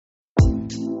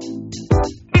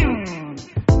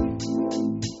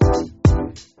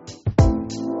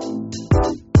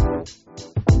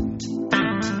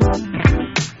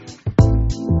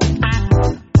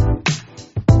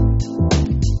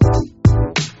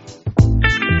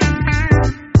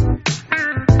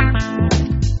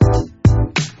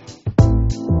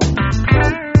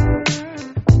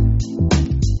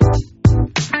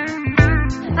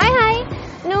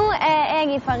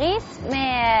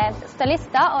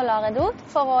Stylista og La Redoute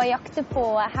for å jakte på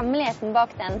hemmeligheten bak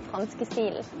den franske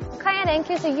stilen. Hva det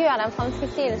egentlig som gjør den franske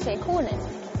stilen så ikonisk?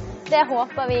 Det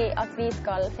håper vi at vi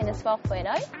skal finne svar på I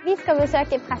dag. Vi skal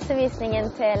besøke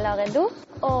pressevisningen til La Redoute,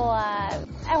 og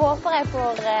jeg håper jeg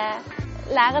får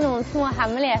lære noen små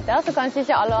hemmeligheter som kanskje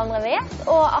ikke alle andre vet,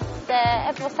 og at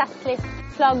jeg får sett litt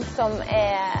plagg som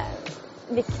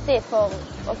viktig for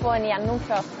å få en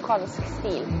gjennomført fransk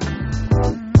stil.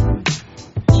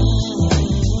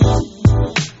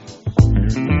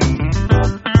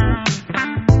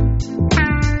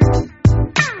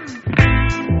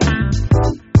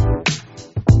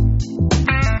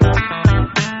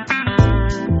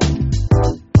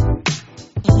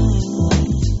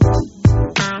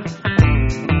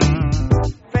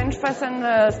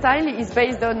 Style is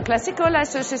based on classical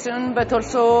association, but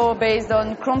also based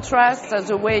on contrast,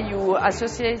 the way you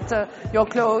associate your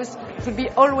clothes. It will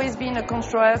always be a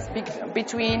contrast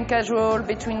between casual,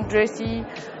 between dressy.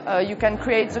 You can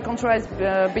create the contrast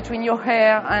between your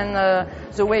hair and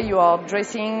the way you are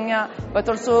dressing, but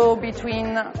also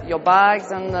between your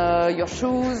bags and your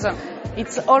shoes.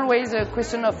 It's always a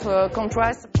question of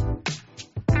contrast.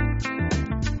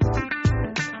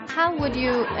 How would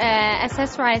you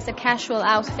accessorize a casual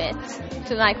outfit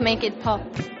to make it pop?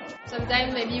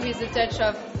 Sometimes maybe with a touch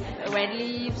of red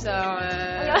leaves or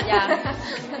yeah,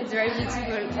 it's very beautiful.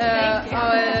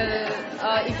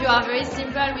 Or if you are very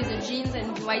simple with the jeans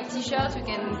and white t-shirt, you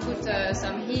can put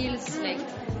some heels, like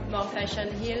more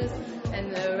fashion heels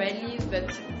and red leaves, but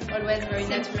always very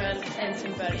natural and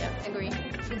simple. Yeah, agree.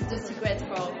 It's the secret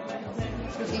for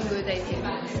looking good, I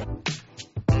think.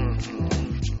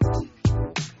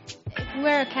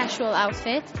 Wear a casual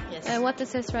outfit. Yes. What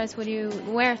accessories would you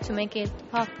wear to make it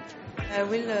pop? I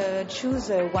will choose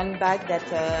one bag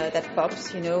that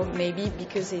pops, maybe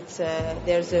because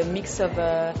there's a mix of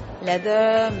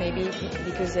leather, maybe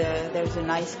because there's a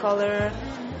nice color.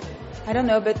 I don't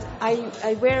know, but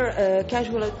I wear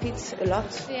casual outfits a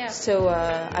lot, yeah. So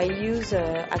I use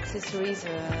accessories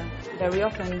very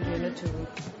often, to...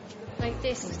 Like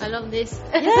this. I love this.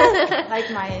 Yeah,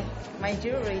 like my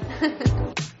jewelry.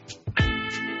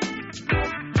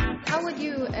 How would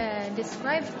you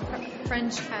describe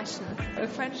French fashion? A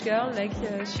French girl,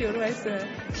 she always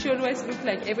looks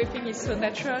like everything is so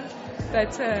natural,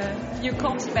 but you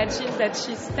can't imagine that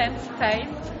she spends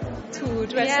time to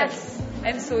dress yes. up.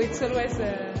 And so it's always,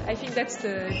 I think that's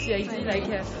the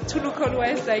idea, to look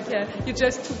always you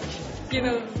just took,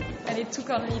 and it took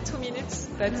only 2 minutes,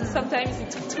 but sometimes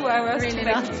it took 2 hours really to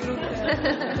make it look.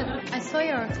 I saw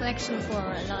your collection for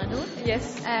La Redoute.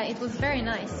 Yes. It was very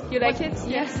nice. You like it?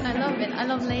 Yes, I love it. I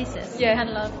love laces. Yeah. You had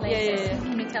a lot of laces. Yeah.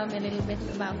 Can you tell me a little bit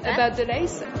about that? About the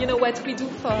lace? What we do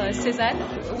for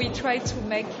Cézanne? We try to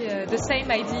make the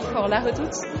same idea for La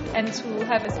Redoute and to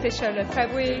have a special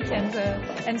fabric,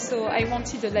 and so I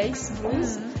wanted a lace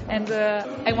blouse, and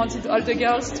I wanted all the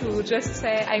girls to just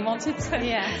say I want it.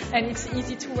 Yeah. And it's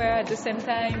easy to wear at the same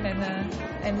time,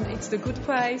 and it's the good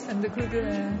price and the good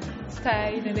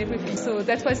style and everything. So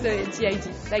that was the idea,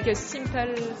 like a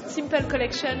simple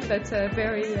collection, but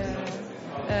very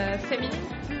feminine.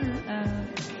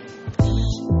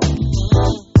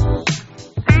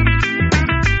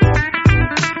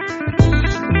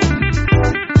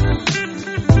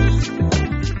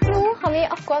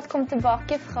 Akkurat kom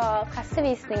tilbake fra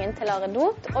pressevisningen til La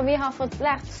Redoute, og vi har fått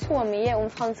lært så mye om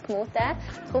fransk mote,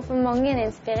 truffet mange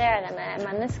inspirerende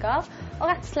mennesker, og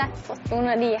rett og slett fått noen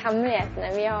av de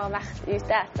hemmelighetene vi har vært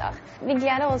ute etter. Vi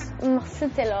gleder oss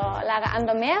masse til å lære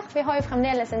enda mer. Vi har jo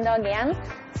fremdeles en dag igjen,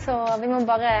 så vi må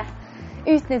bare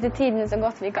utnytte tiden så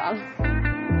godt vi kan.